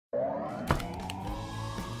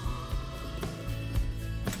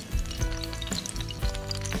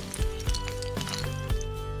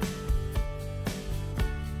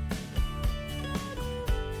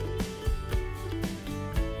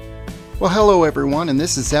Well, hello everyone, and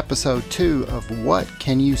this is episode 2 of What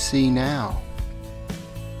Can You See Now?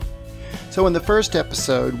 So in the first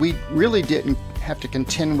episode, we really didn't have to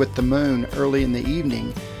contend with the moon early in the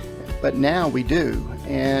evening, but now we do,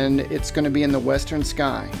 and it's going to be in the western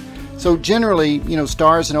sky. So generally,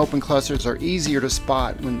 stars and open clusters are easier to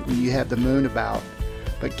spot when you have the moon about,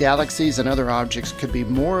 but galaxies and other objects could be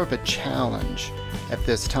more of a challenge at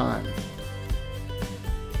this time.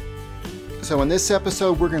 So in this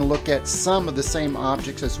episode, we're going to look at some of the same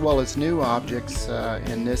objects as well as new objects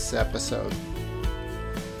in this episode.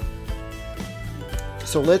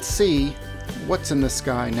 So let's see what's in the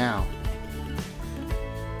sky now.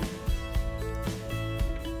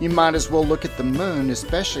 You might as well look at the moon,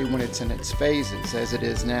 especially when it's in its phases as it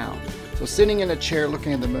is now. So sitting in a chair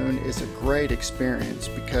looking at the moon is a great experience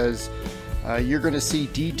because you're going to see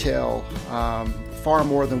detail far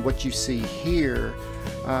more than what you see here.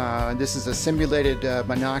 This is a simulated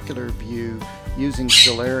binocular view using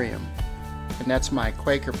stellarium, and that's my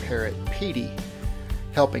Quaker parrot Petey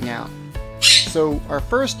helping out. So our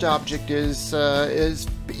first object is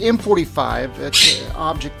M45. It's an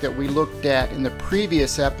object that we looked at in the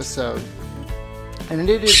previous episode, and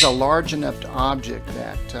it is a large enough object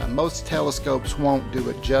that most telescopes won't do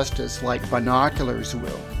it justice like binoculars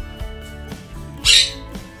will.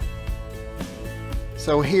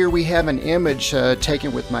 So here we have an image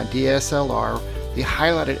taken with my DSLR. The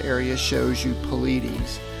highlighted area shows you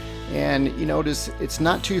Pleiades, and you notice it's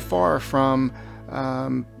not too far from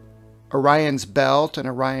Orion's Belt and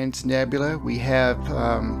Orion's Nebula. We have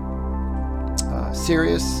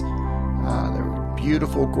Sirius, the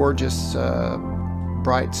beautiful, gorgeous,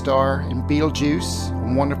 bright star, and Betelgeuse,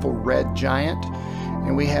 a wonderful red giant,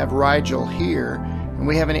 and we have Rigel here. And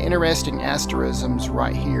we have an interesting asterisms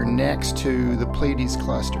right here next to the Pleiades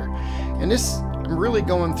cluster. And I'm really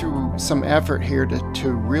going through some effort here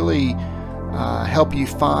to really help you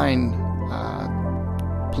find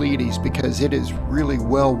Pleiades, because it is really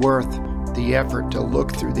well worth the effort to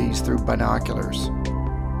look through these through binoculars.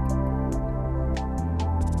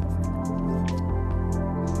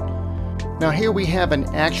 Now here we have an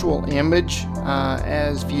actual image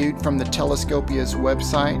as viewed from the Telescopia's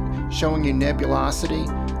website showing you nebulosity.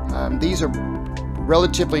 These are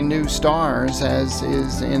relatively new stars, as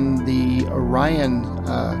is in the Orion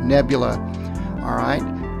Nebula, all right?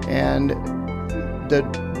 And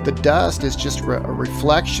the dust is just a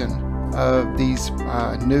reflection of these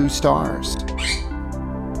new stars.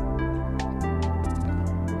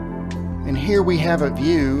 And here we have a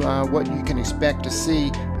view, what you can expect to see,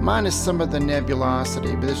 minus some of the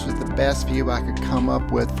nebulosity, but this was the best view I could come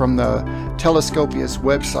up with from the Telescopia's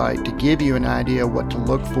website to give you an idea what to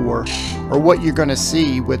look for or what you're going to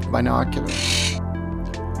see with binoculars.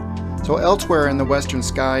 So elsewhere in the western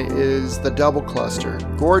sky is the double cluster,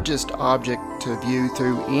 gorgeous object to view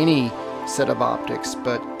through any set of optics,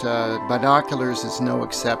 but binoculars is no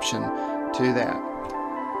exception to that.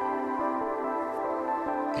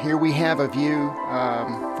 Here we have a view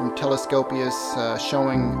from Telescopius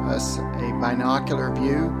showing us a binocular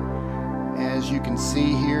view. As you can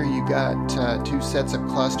see here, you got two sets of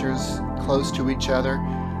clusters close to each other.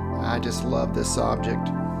 I just love this object.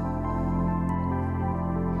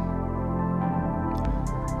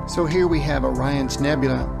 So here we have Orion's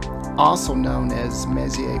Nebula, also known as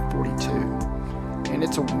Messier 42. And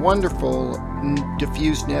it's a wonderful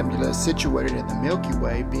diffuse nebula situated in the Milky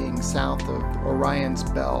Way, being south of Orion's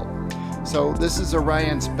Belt. So this is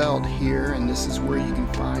Orion's Belt here, and this is where you can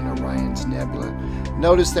find Orion's Nebula.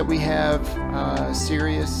 Notice that we have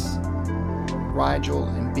Sirius, Rigel,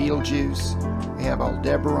 and Betelgeuse. We have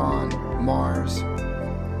Aldebaran, Mars,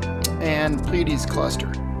 and Pleiades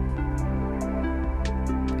cluster.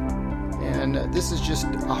 And this is just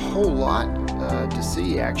a whole lot to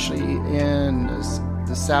see, actually, in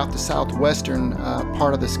the southwestern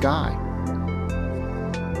part of the sky.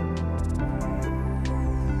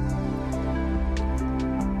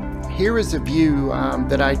 Here is a view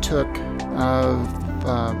that I took of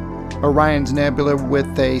Orion's Nebula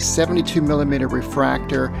with a 72mm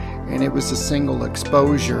refractor, and it was a single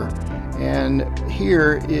exposure. And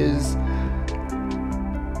here is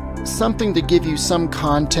something to give you some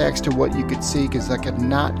context to what you could see, because I could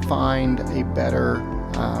not find a better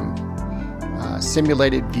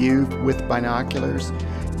simulated view with binoculars.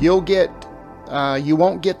 You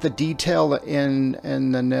won't get the detail in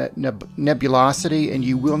the nebulosity, and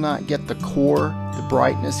you will not get the core, the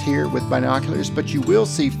brightness here with binoculars, but you will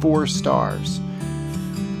see 4 stars.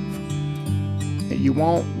 You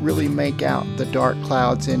won't really make out the dark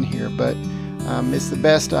clouds in here, but it's the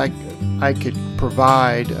best I could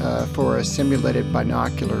provide for a simulated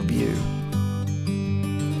binocular view.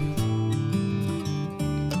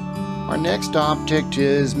 Our next object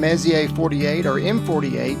is Messier 48 or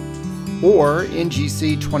M48 or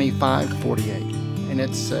NGC 2548, and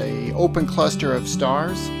it's a open cluster of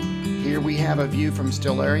stars. Here we have a view from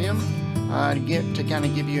Stellarium to kind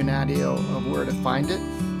of give you an idea of where to find it.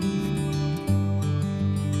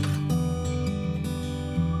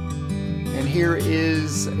 And here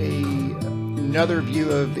is another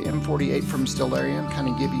view of the M48 from Stellarium, kind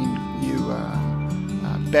of giving you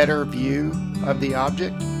a better view of the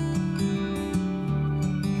object.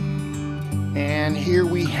 And here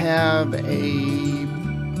we have a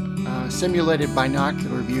simulated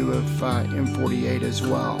binocular view of M48 as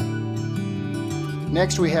well.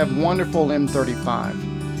 Next we have wonderful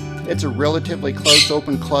M35. It's a relatively close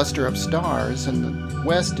open cluster of stars in the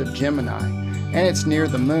west of Gemini, and it's near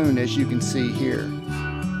the moon, as you can see here.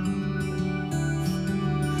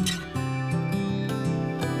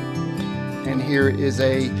 And here is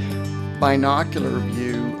a binocular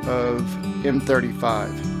view of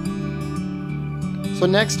M35. So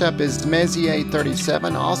next up is Messier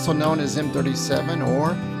 37, also known as M37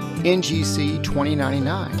 or NGC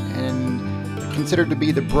 2099, and considered to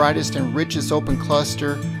be the brightest and richest open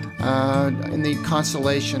cluster in the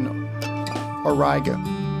constellation Auriga.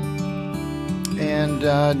 And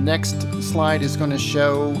next slide is going to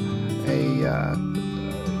show a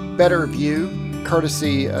better view,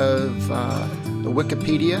 courtesy of the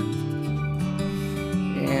Wikipedia.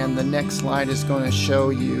 And the next slide is going to show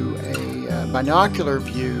you a binocular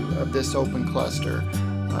view of this open cluster,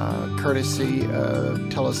 courtesy of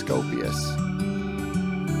Telescopius.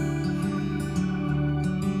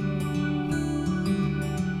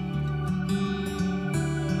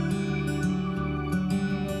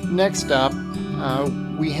 Next up,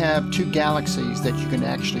 we have two galaxies that you can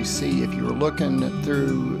actually see. If you were looking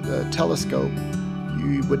through the telescope,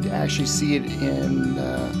 you would actually see it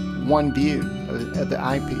in one view of the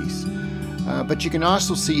eyepiece. But you can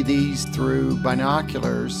also see these through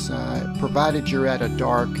binoculars, provided you're at a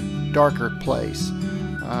darker place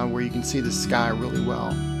where you can see the sky really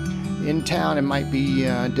well. In town it might be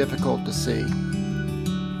difficult to see.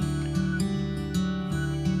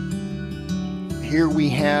 Here we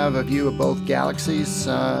have a view of both galaxies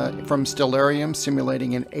from Stellarium,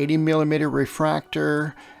 simulating an 80mm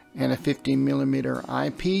refractor and a 50mm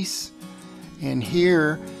eyepiece. And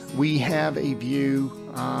here we have a view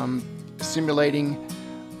simulating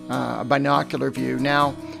a binocular view.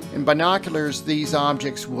 Now, in binoculars, these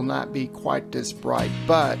objects will not be quite this bright,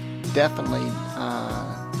 but definitely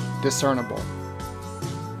discernible.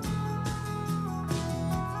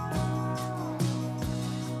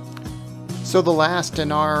 So the last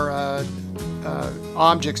in our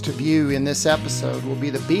objects to view in this episode will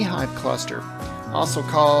be the Beehive cluster, also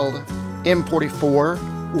called M44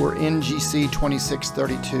 or NGC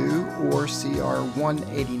 2632 or CR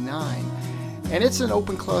 189, and it's an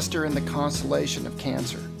open cluster in the constellation of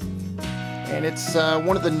Cancer, and it's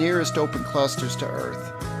one of the nearest open clusters to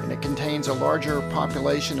Earth, and it contains a larger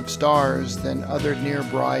population of stars than other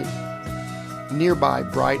nearby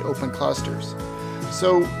bright open clusters.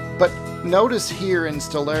 So, but notice here in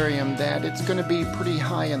Stellarium that it's going to be pretty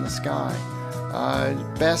high in the sky.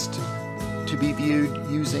 Best to be viewed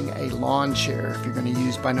using a lawn chair if you're going to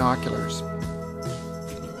use binoculars.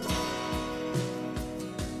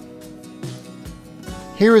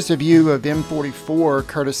 Here is a view of M44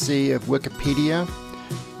 courtesy of Wikipedia,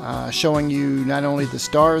 showing you not only the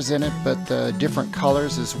stars in it but the different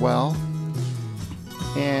colors as well.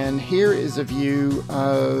 And here is a view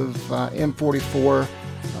of M44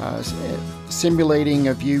 simulating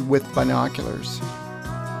a view with binoculars.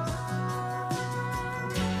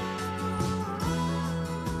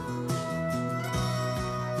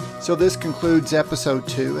 So this concludes episode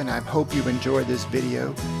 2, and I hope you enjoyed this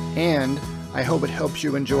video, and I hope it helps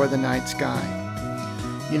you enjoy the night sky.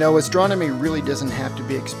 You know, astronomy really doesn't have to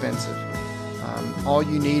be expensive. All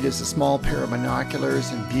you need is a small pair of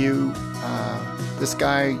binoculars and view the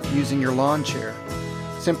sky using your lawn chair.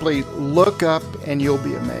 Simply look up and you'll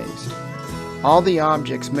be amazed. All the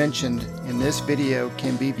objects mentioned in this video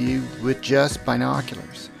can be viewed with just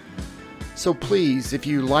binoculars. So please, if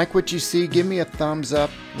you like what you see, give me a thumbs up,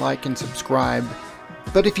 like, and subscribe.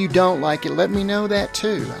 But if you don't like it, let me know that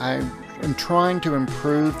too. I am trying to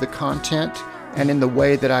improve the content and in the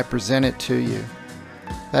way that I present it to you.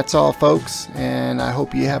 That's all, folks, and I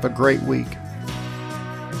hope you have a great week.